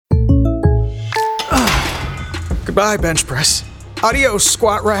Goodbye, bench press. Adios,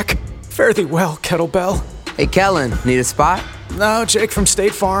 squat rack. Fare thee well, kettlebell. Hey, Kellen, need a spot? No, Jake from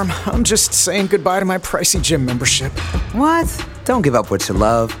State Farm. I'm just saying goodbye to my pricey gym membership. What? Don't give up what you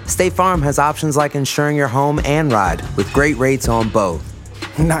love. State Farm has options like insuring your home and ride with great rates on both.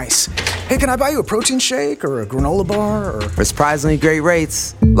 Nice. Hey, can I buy you a protein shake or a granola bar or... For surprisingly great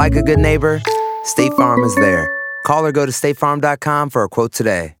rates, like a good neighbor, State Farm is there. Call or go to statefarm.com for a quote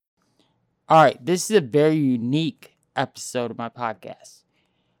today. All right, this is a very unique episode of my podcast.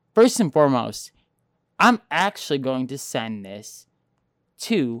 First and foremost, I'm actually going to send this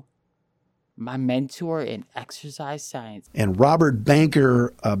to my mentor in exercise science. And Robert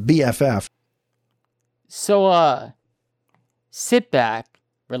Banker, BFF. So, sit back,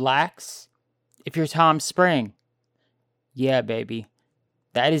 relax. If you're Tom Spring, yeah, baby,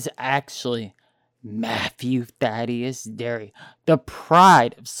 that is actually Matthew Thaddeus Derry, the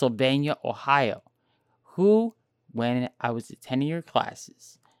pride of Sylvania, Ohio, who, when I was attending your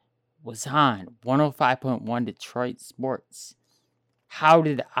classes, was on 105.1 Detroit Sports. How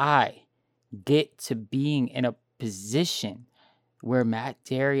did I get to being in a position where Matt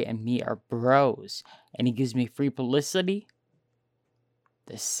Derry and me are bros and he gives me free publicity?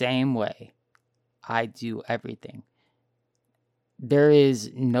 The same way I do everything. There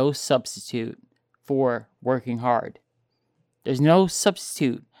is no substitute for working hard. There's no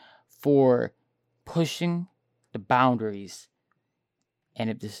substitute for pushing the boundaries. And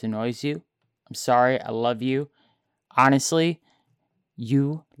if this annoys you, I'm sorry, I love you. Honestly,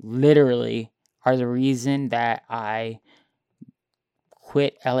 you literally are the reason that I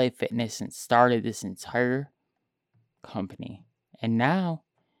quit LA Fitness and started this entire company. And now,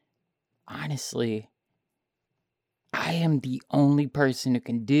 honestly, I am the only person who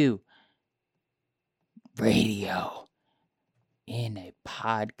can do radio in a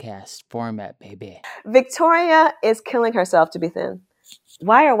podcast format, baby. Victoria is killing herself to be thin.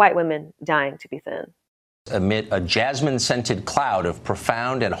 Why are white women dying to be thin? Amid a jasmine-scented cloud of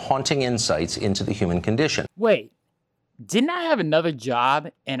profound and haunting insights into the human condition. Wait, didn't I have another job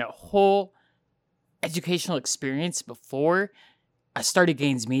and a whole educational experience before I started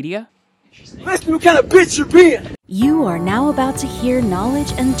Gaines Media? Listen, what kind of bitch you're being. You are now about to hear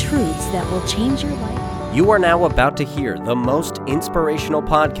knowledge and truths that will change your life. You are now about to hear the most inspirational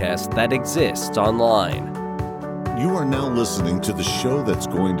podcast that exists online. You are now listening to the show that's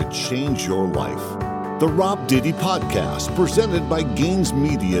going to change your life. The Rob Diddy Podcast, presented by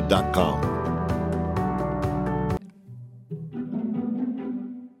GainesMedia.com.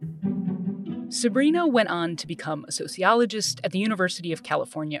 Sabrina went on to become a sociologist at the University of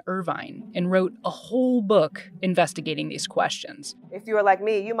California, Irvine, and wrote a whole book investigating these questions. If you were like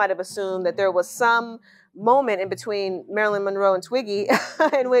me, you might have assumed that there was some moment in between Marilyn Monroe and Twiggy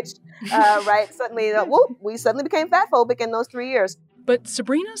in which, suddenly, we suddenly became fatphobic in those 3 years. But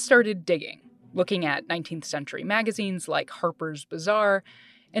Sabrina started digging, looking at 19th century magazines like Harper's Bazaar,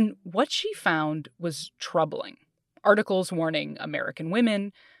 and what she found was troubling. Articles warning American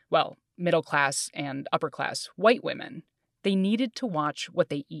women, well, middle-class and upper-class white women, they needed to watch what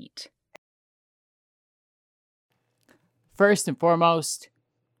they eat. First and foremost,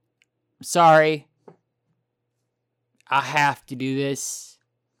 sorry, I have to do this.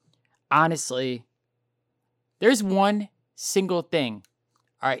 Honestly, there's one single thing.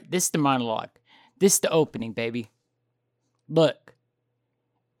 All right, this is the monologue. This is the opening, baby. Look,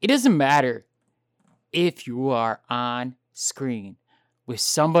 it doesn't matter if you are on screen with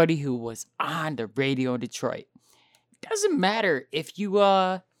somebody who was on the radio in Detroit. It doesn't matter if you,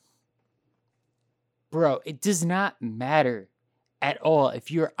 it does not matter at all if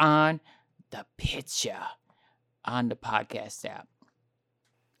you're on the picture on the podcast app.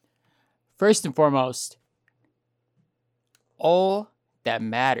 First and foremost, all that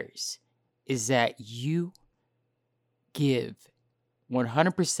matters is that you give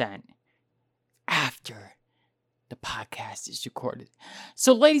 100% after the podcast is recorded.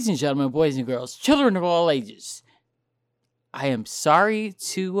 So, ladies and gentlemen, boys and girls, children of all ages, I am sorry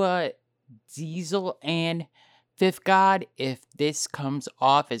to Diesel and Fifth God if this comes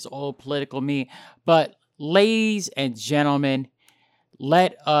off as all political me, but ladies and gentlemen,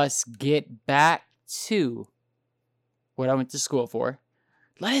 let us get back to what I went to school for.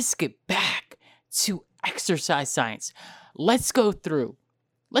 Let us get back to exercise science. Let's go through.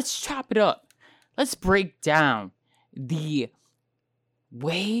 Let's chop it up. Let's break down the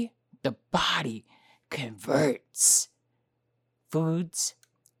way the body converts foods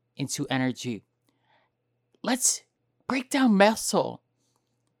into energy. Let's break down muscle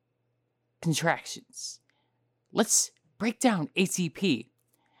contractions. Let's break down ATP,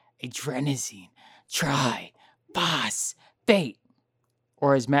 adenosine triphosphate.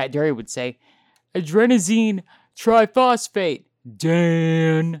 Or as Matt Derry would say, adenosine triphosphate.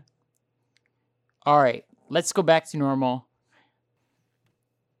 Dan. All right, let's go back to normal.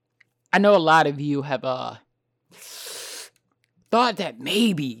 I know a lot of you have thought that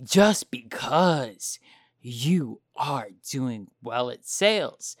maybe just because you are doing well at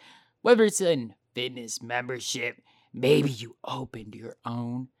sales, whether it's in fitness membership, maybe you opened your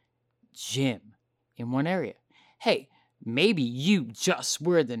own gym in one area. Hey, maybe you just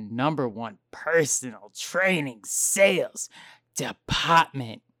were the #1 personal training sales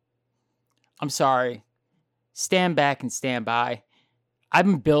department. I'm sorry. Stand back and stand by. I've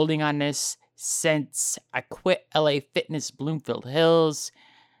been building on this since I quit LA Fitness Bloomfield Hills.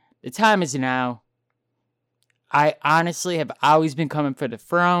 The time is now. I honestly have always been coming for the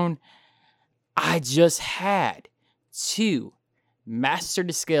throne. I just had to master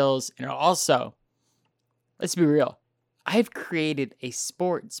the skills, and also, let's be real, I've created a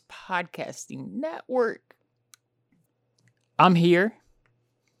sports podcasting network. I'm here,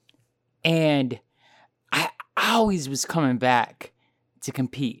 and I always was coming back to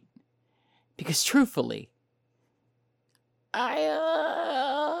compete because truthfully,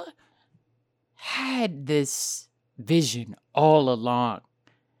 I had this vision all along.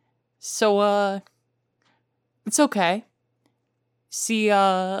 So, it's okay. See,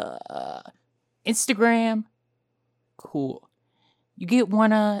 Instagram, cool. You get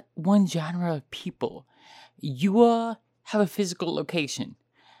one genre of people. You, have a physical location.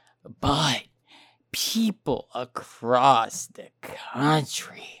 But people across the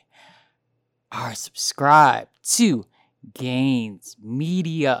country are subscribed to Gaines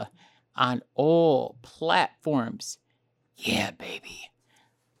Media on all platforms. Yeah, baby.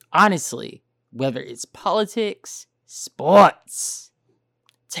 Honestly, whether it's politics, sports,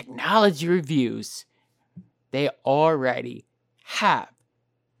 technology reviews, they already have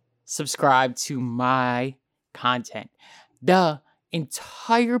subscribed to my content. The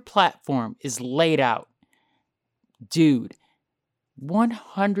entire platform is laid out. Dude,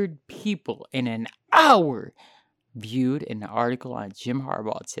 100 people in an hour viewed an article on Jim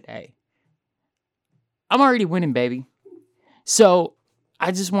Harbaugh today. I'm already winning, baby. So,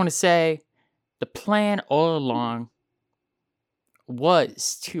 I just want to say, the plan all along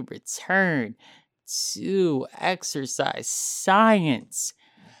was to return to exercise science.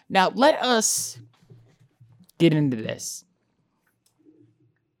 Now, let us get into this.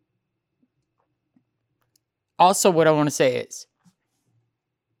 Also, what I want to say is,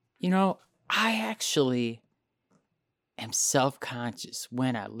 I actually am self-conscious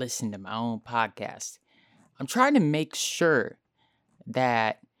when I listen to my own podcast. I'm trying to make sure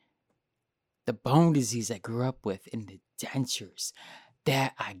that the bone disease I grew up with and the dentures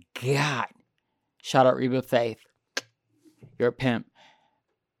that I got, shout out Reba Faith, you're a pimp,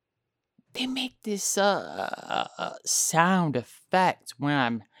 they make this sound effect when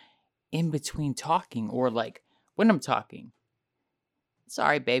I'm in between talking or like when I'm talking.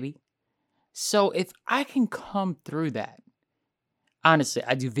 Sorry, baby. So if I can come through that, honestly,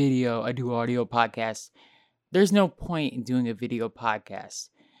 I do video, I do audio podcasts. There's no point in doing a video podcast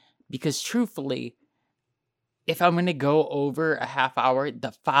because truthfully, if I'm going to go over a half hour,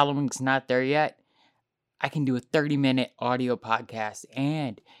 the following's not there yet, I can do a 30-minute audio podcast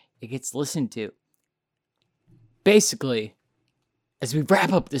and it gets listened to. Basically, as we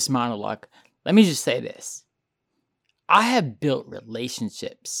wrap up this monologue, let me just say this. I have built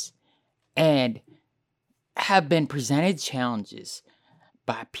relationships and have been presented challenges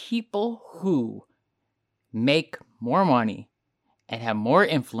by people who make more money and have more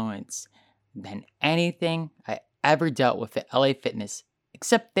influence than anything I ever dealt with at LA Fitness,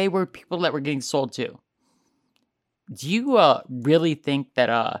 except they were people that were getting sold to. Do you really think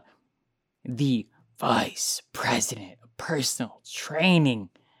that the vice president of personal training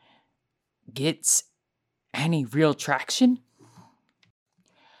gets any real traction?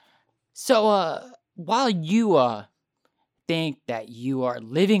 So, while you think that you are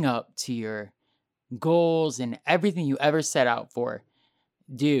living up to your goals and everything you ever set out for,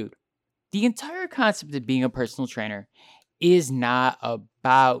 dude, the entire concept of being a personal trainer is not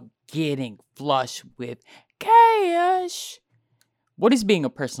about getting flush with cash. What is being a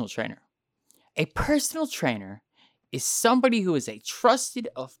personal trainer? A personal trainer is somebody who is a trusted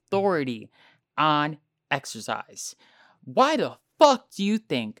authority on exercise. Why the fuck do you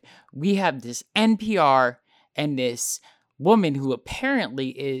think we have this NPR and this woman who apparently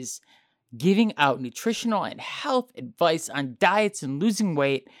is giving out nutritional and health advice on diets and losing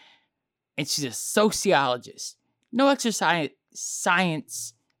weight, and she's a sociologist? No exercise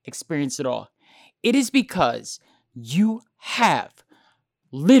science experience at all. It is because you have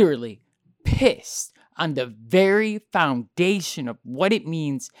literally pissed on the very foundation of what it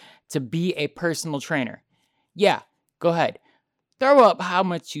means to be a personal trainer. Yeah, go ahead. Throw up how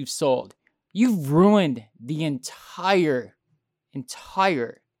much you've sold. You've ruined the entire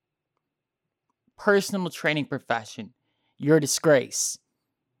personal training profession. You're a disgrace.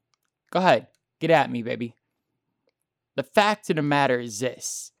 Go ahead. Get at me, baby. The fact of the matter is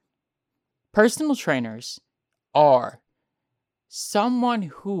this. Personal trainers are someone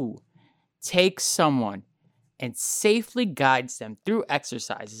who takes someone and safely guides them through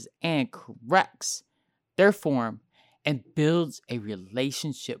exercises and corrects their form and builds a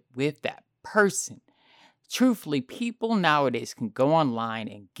relationship with that person. Truthfully, people nowadays can go online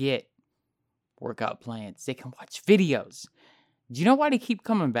and get workout plans. They can watch videos. Do you know why they keep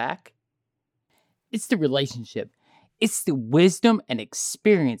coming back? It's the relationship. It's the wisdom and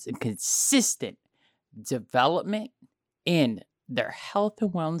experience and consistent development in their health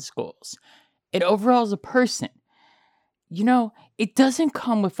and wellness goals. And overall as a person, you know, it doesn't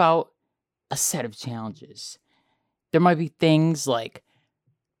come without a set of challenges. There might be things like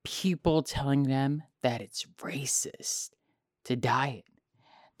people telling them that it's racist to diet.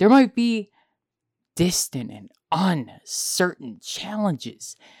 There might be distant and uncertain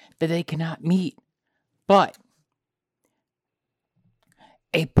challenges that they cannot meet. But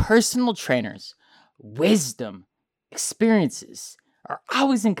a personal trainer's wisdom, experiences are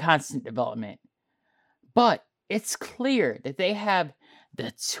always in constant development. But it's clear that they have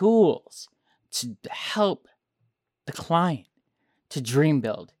the tools to help the client to dream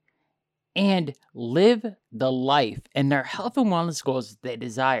build and live the life and their health and wellness goals that they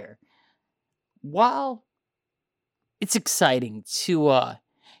desire. While it's exciting to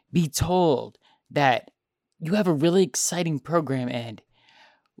be told that you have a really exciting program and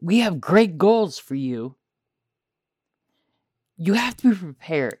we have great goals for you, you have to be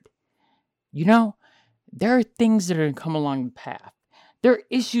prepared. You know, there are things that are going to come along the path. There are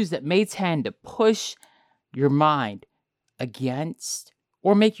issues that may tend to push your mind against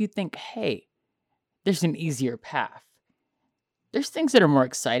or make you think, hey, there's an easier path. There's things that are more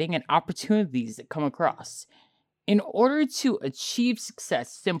exciting and opportunities that come across. In order to achieve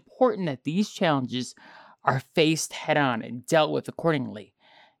success, it's important that these challenges are faced head on and dealt with accordingly.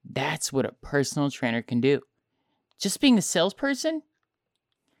 That's what a personal trainer can do. Just being a salesperson,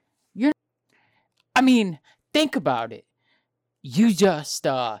 think about it. You just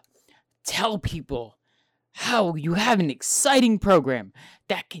tell people how you have an exciting program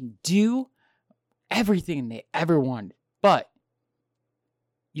that can do everything they ever wanted. But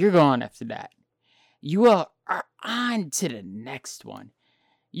you're gone after that. You are on to the next one.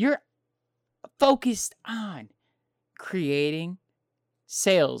 You're focused on creating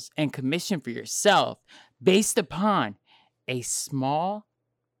sales and commission for yourself based upon a small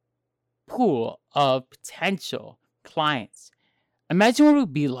pool of potential clients. Imagine what it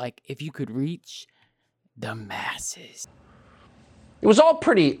would be like if you could reach the masses. It was all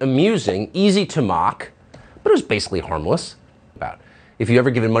pretty amusing, easy to mock, but it was basically harmless. If you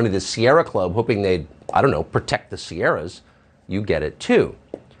ever given money to the Sierra Club hoping they'd, protect the Sierras, you get it too.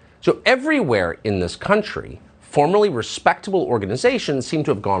 So everywhere in this country, formerly respectable organizations seem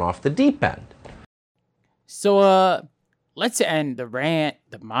to have gone off the deep end. So let's end the rant,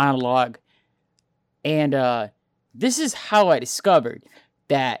 the monologue, and this is how I discovered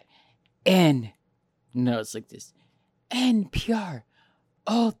that it's like this. NPR,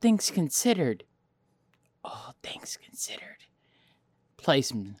 all things considered. All things considered. Play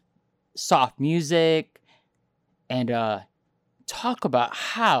some soft music and talk about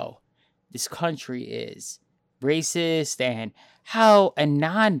how this country is racist and how a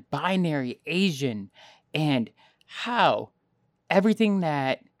non-binary Asian and how everything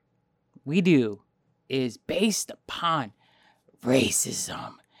that we do is based upon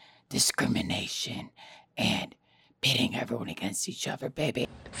racism, discrimination, and pitting everyone against each other, baby.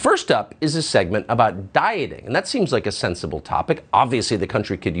 First up is a segment about dieting, and that seems like a sensible topic. Obviously, the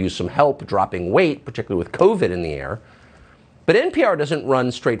country could use some help dropping weight, particularly with COVID in the air. But NPR doesn't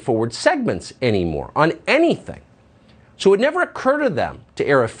run straightforward segments anymore on anything. So it never occurred to them to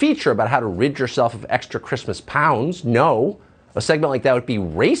air a feature about how to rid yourself of extra Christmas pounds. No, a segment like that would be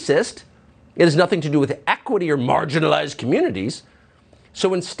racist. It has nothing to do with equity or marginalized communities.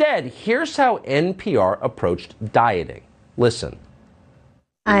 So instead, here's how NPR approached dieting. Listen.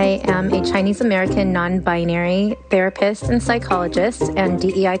 I am a Chinese American non-binary therapist and psychologist and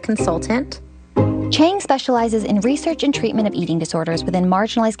DEI consultant. Chang specializes in research and treatment of eating disorders within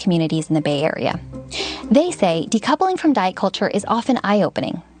marginalized communities in the Bay Area. They say decoupling from diet culture is often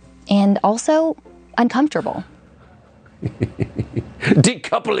eye-opening and also uncomfortable.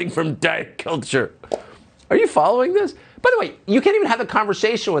 Decoupling from diet culture. Are you following this? By the way, you can't even have a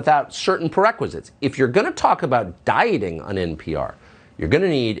conversation without certain prerequisites. If you're going to talk about dieting on NPR, you're going to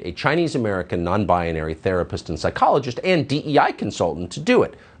need a Chinese-American non-binary therapist and psychologist and DEI consultant to do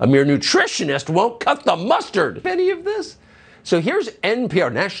it. A mere nutritionist won't cut the mustard. Any of this? So here's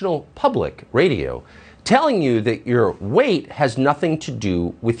NPR, National Public Radio, telling you that your weight has nothing to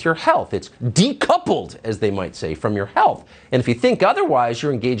do with your health. It's decoupled, as they might say, from your health. And if you think otherwise,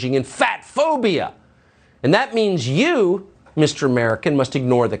 you're engaging in fat phobia. And that means you, Mr. American, must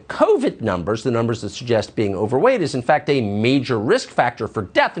ignore the COVID numbers, the numbers that suggest being overweight is in fact a major risk factor for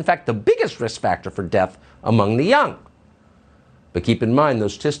death. In fact, the biggest risk factor for death among the young. But keep in mind,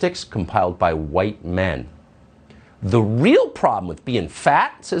 those statistics compiled by white men. The real problem with being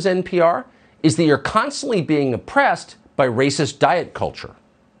fat, says NPR, is that you're constantly being oppressed by racist diet culture.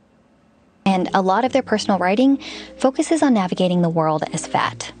 And a lot of their personal writing focuses on navigating the world as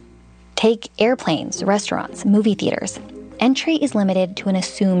fat. Take airplanes, restaurants, movie theaters. Entry is limited to an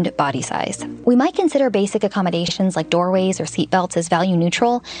assumed body size. We might consider basic accommodations like doorways or seatbelts as value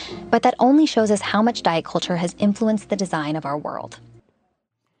neutral, but that only shows us how much diet culture has influenced the design of our world.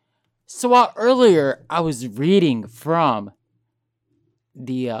 So while earlier I was reading from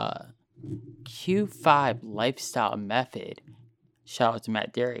the Q5 lifestyle method, shout out to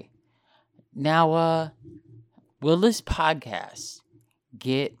Matt Derry. Now, will this podcast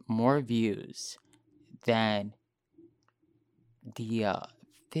get more views than the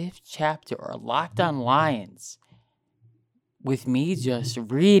 5th chapter or Locked on Lions, with me just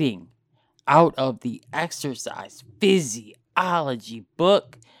reading out of the exercise physiology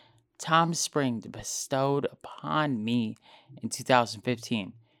book Tom Spring bestowed upon me in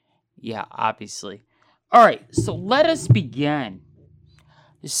 2015? Yeah, obviously. All right, so let us begin.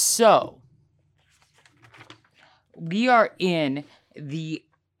 So, we are in the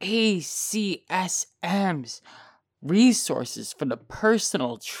ACSM's resources for the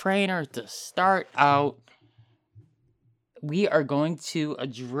personal trainer. To start out, we are going to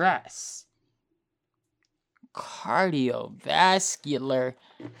address cardiovascular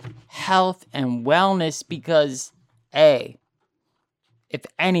health and wellness because, A, if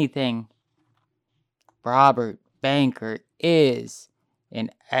anything, Robert Banker is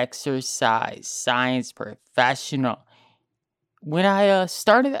an exercise science professional. When I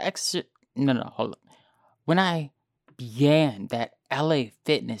started when I began that LA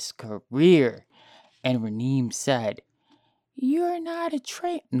Fitness career, and Raneem said, "You're not a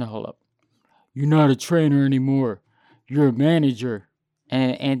trainer." No, hold up. "You're not a trainer anymore. You're a manager."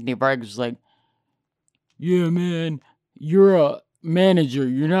 And Anthony Vargas was like, "Yeah, man, you're a manager.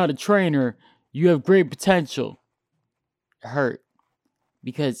 You're not a trainer. You have great potential." It hurt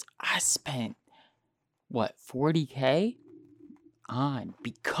because I spent, $40K on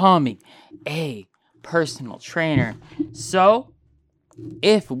becoming a personal trainer. So,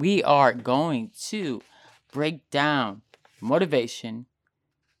 if we are going to break down motivation,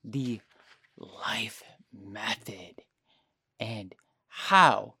 the life method, and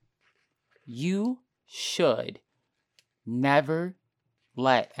how you should never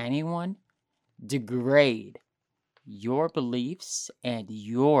let anyone degrade your beliefs and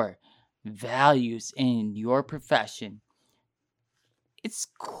your values in your profession. It's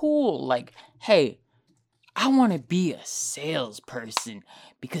cool, like, hey, I want to be a salesperson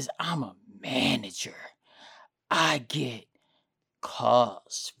because I'm a manager. I get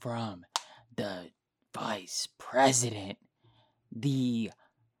calls from the vice president. The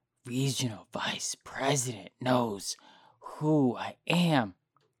regional vice president knows who I am.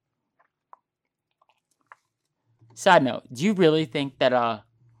 Side note, do you really think that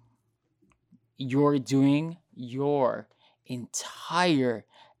you're doing your entire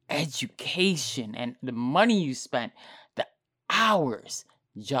education and the money you spent, the hours,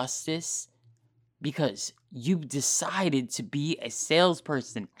 justice, because you've decided to be a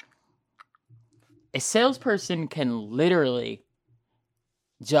salesperson? A salesperson can literally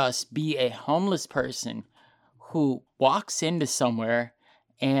just be a homeless person who walks into somewhere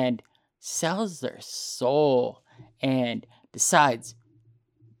and sells their soul and decides,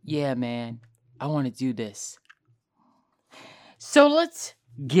 yeah, man, I want to do this. So let's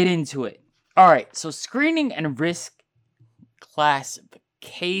get into it. All right, so screening and risk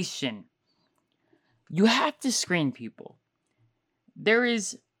classification. You have to screen people. There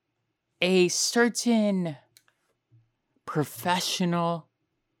is a certain professional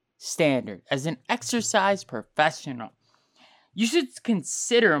standard. As an exercise professional, you should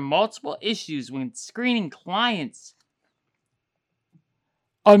consider multiple issues when screening clients.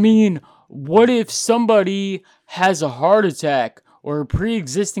 I mean, what if somebody has a heart attack or a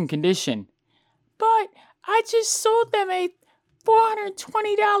pre-existing condition? But I just sold them a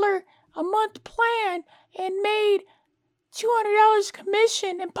 $420 a month plan and made $200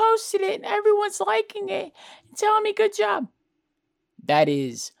 commission and posted it, and everyone's liking it and telling me good job. That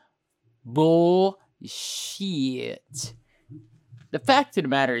is bullshit. The fact of the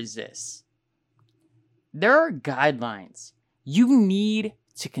matter is this. There are guidelines. You need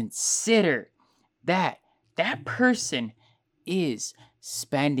to consider that that person is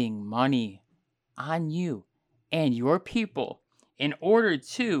spending money on you and your people in order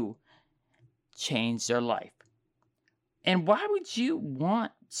to change their life. And why would you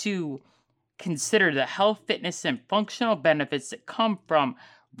want to consider the health, fitness, and functional benefits that come from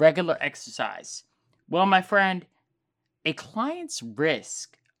regular exercise? Well, my friend, a client's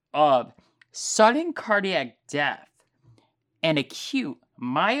risk of sudden cardiac death and acute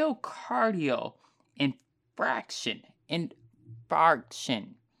myocardial infarction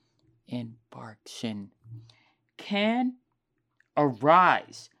can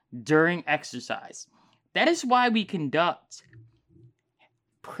arise during exercise. That is why we conduct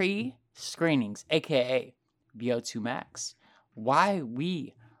pre-screenings, aka VO2 max. Why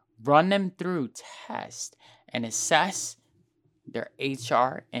we run them through tests and assess their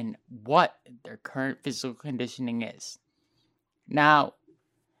HR and what their current physical conditioning is. Now,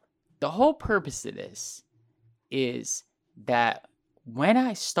 the whole purpose of this is that when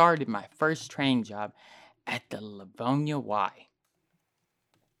I started my first training job at the Livonia Y,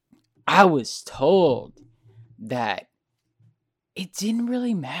 I was told that it didn't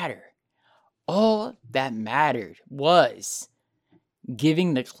really matter. All that mattered was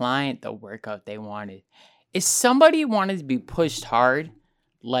giving the client the workout they wanted. If somebody wanted to be pushed hard,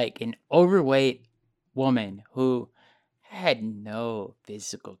 like an overweight woman who had no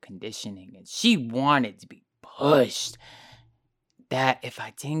physical conditioning and she wanted to be pushed, that if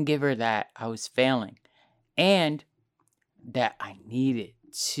I didn't give her that, I was failing. And that I needed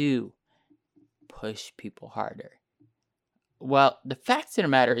to push people harder. Well, the fact of the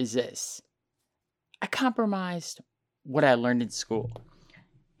matter is this. I compromised what I learned in school.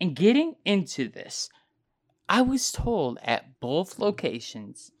 And getting into this, I was told at both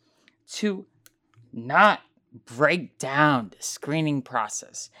locations to not break down the screening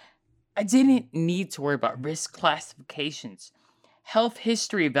process. I didn't need to worry about risk classifications, health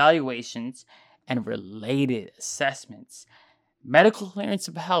history evaluations, and related assessments, medical clearance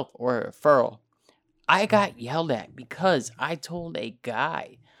of health, or a referral. I got yelled at because I told a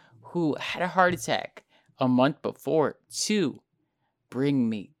guy who had a heart attack a month before to bring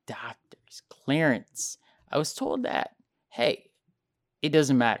me doctor's clearance. I was told that, hey, it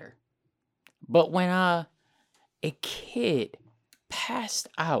doesn't matter. But when a kid passed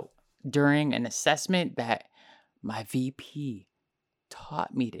out during an assessment that my VP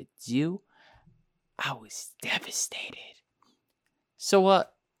taught me to do, I was devastated. So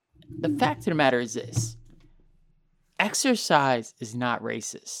the fact of the matter is this. Exercise is not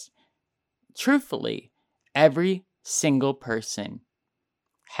racist. Truthfully, every single person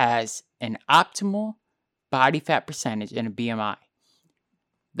has an optimal body fat percentage and a BMI.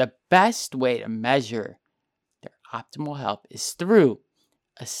 The best way to measure their optimal health is through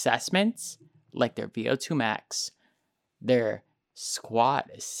assessments like their VO2 max, their squat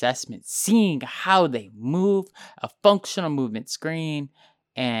assessment, seeing how they move, a functional movement screen,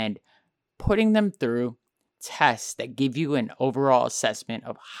 and putting them through tests that give you an overall assessment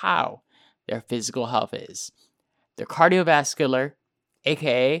of how their physical health is. Their cardiovascular,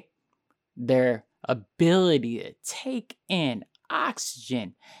 aka their ability to take in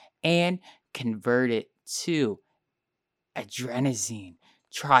oxygen and convert it to adenosine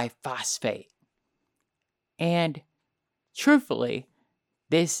triphosphate. And truthfully,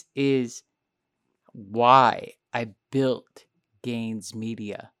 this is why I built Gains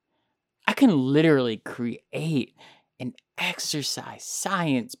Media. I can literally create an exercise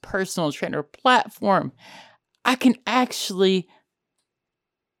science personal trainer platform. I can actually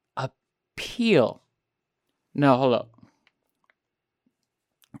appeal. No, hold up.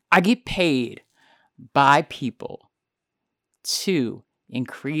 I get paid by people to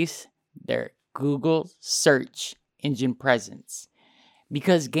increase their Google search engine presence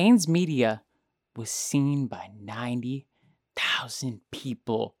because Gains Media was seen by 90,000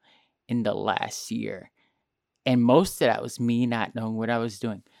 people in the last year. And most of that was me not knowing what I was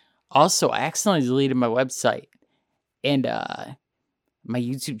doing. Also, I accidentally deleted my website. And my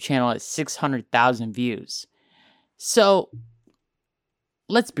YouTube channel has 600,000 views. So,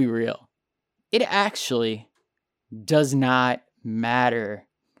 let's be real. It actually does not matter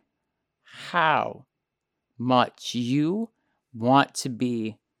how much you want to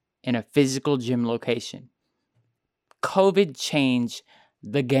be in a physical gym location. COVID changed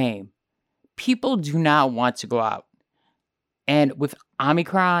the game. People do not want to go out. And with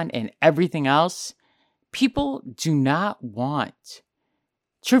Omicron and everything else, people do not want.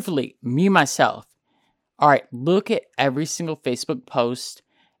 Truthfully, me, myself, all right, look at every single Facebook post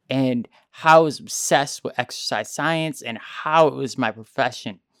and how I was obsessed with exercise science and how it was my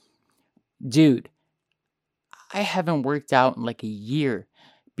profession. Dude, I haven't worked out in like a year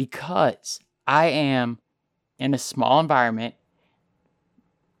because I am in a small environment.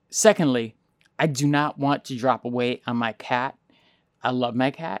 Secondly, I do not want to drop a weight on my cat. I love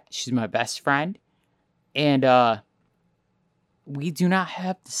my cat. She's my best friend. And we do not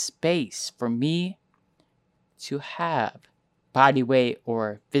have the space for me to have body weight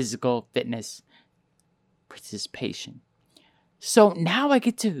or physical fitness participation. So now I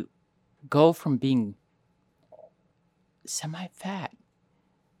get to go from being semi-fat.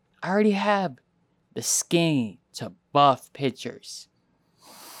 I already have the skinny to buff pictures.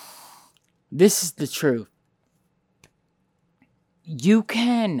 This is the truth. You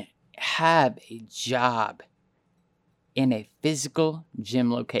can have a job in a physical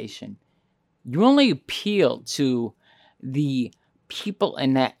gym location. You only appeal to the people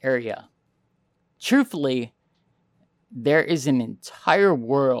in that area. Truthfully, there is an entire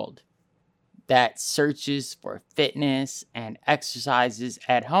world that searches for fitness and exercises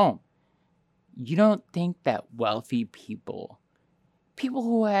at home. You don't think that wealthy people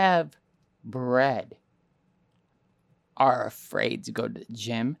who have bread, are afraid to go to the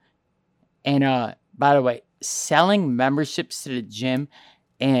gym? And by the way, selling memberships to the gym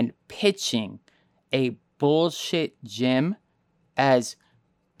and pitching a bullshit gym as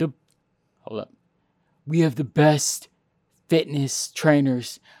we have the best fitness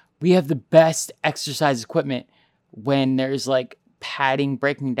trainers, we have the best exercise equipment, when there's like padding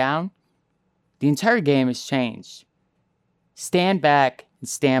breaking down. The entire game has changed. Stand back and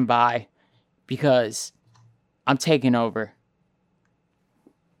stand by, because I'm taking over.